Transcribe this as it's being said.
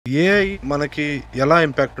AI మనకి ఎలా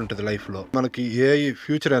impact ఉంటది లైఫ్‌లో? మనకి ఏఐ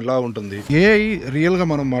ఫ్యూచర్ ఎలా ఉంటుంది? ఏఐ రియల్‌గా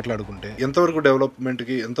మనం మాట్లాడుకుంటే ఎంతవరకు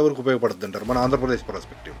డెవలప్‌మెంట్‌కి ఎంతవరకు ఉపయోగపడుద్దంటారు? మన Andhra Pradesh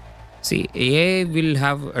perspective. See, AI will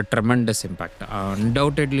have a tremendous impact,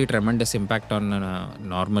 undoubtedly tremendous impact on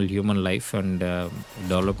normal human life and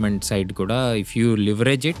development side kuda. If you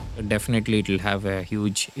leverage it, definitely it will have a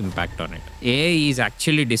huge impact on it. AI is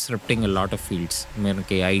actually disrupting a lot of fields.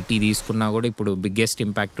 మనకి IT తీసుకున్నా కూడా ఇప్పుడు biggest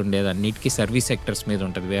impact ఉండేది అన్నిటికీ service sectors మీద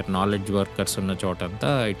ఉంటుంది. Wear knowledge workers ఉన్న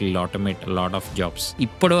చోటంతా it will automate lot of jobs.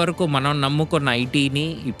 ఇప్పటి వరకు మనం నమ్ముకున్న ఐటీని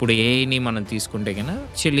ఇప్పుడు ఏఐని మనం తీసుకుంటే కనుక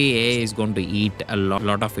actually AI is going to eat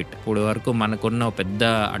lot of it. ఇప్పుడు వరకు మనకున్న పెద్ద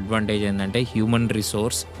అడ్వాంటేజ్ ఏంటంటే human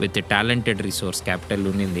resource with talented resource capital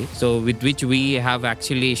ఉన్నింది. So with which we have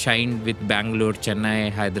actually shine with Bengaluru, Chennai,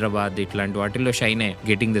 Hyderabad ఇట్లాంటి వాటిలో షైన్ అయ్యాయి.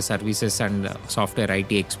 Getting the services and software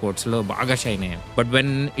IT exports లో బాగా షైన్ అయ్యాయి. But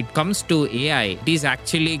when it comes to AI, it is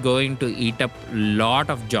actually going to eat up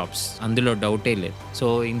lot of jobs. అందులో డౌటే లేదు. So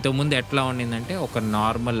ఇంతకుముందు ఎట్లా ఉండిందంటే ఒక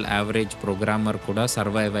నార్మల్ యావరేజ్ ప్రోగ్రామర్ కూడా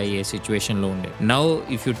సర్వైవ్ అయ్యే సిచ్యువేషన్ లో ఉండే. Now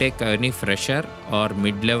if you take any fresher are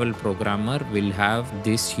mid level programmer will have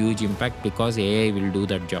this huge impact because AI will do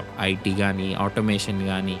that job. IT gaani, automation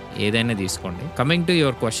gaani, ఏదైనా తీసుకోండి. Coming to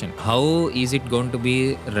your question, how is it going to be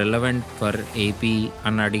relevant for AP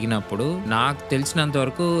అని అడిగినప్పుడు నాకు తెలిసినంత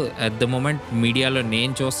వరకు at the moment మీడియాలో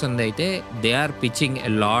నేను చూస్తుంది అయితే they are pitching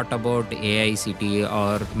a lot about AI city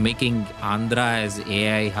or making Andhra as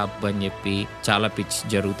AI hub అని చెప్పి చాలా పిచ్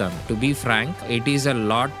జరుగుతుంది. To be frank, it is a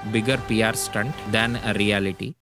lot bigger PR stunt than a reality.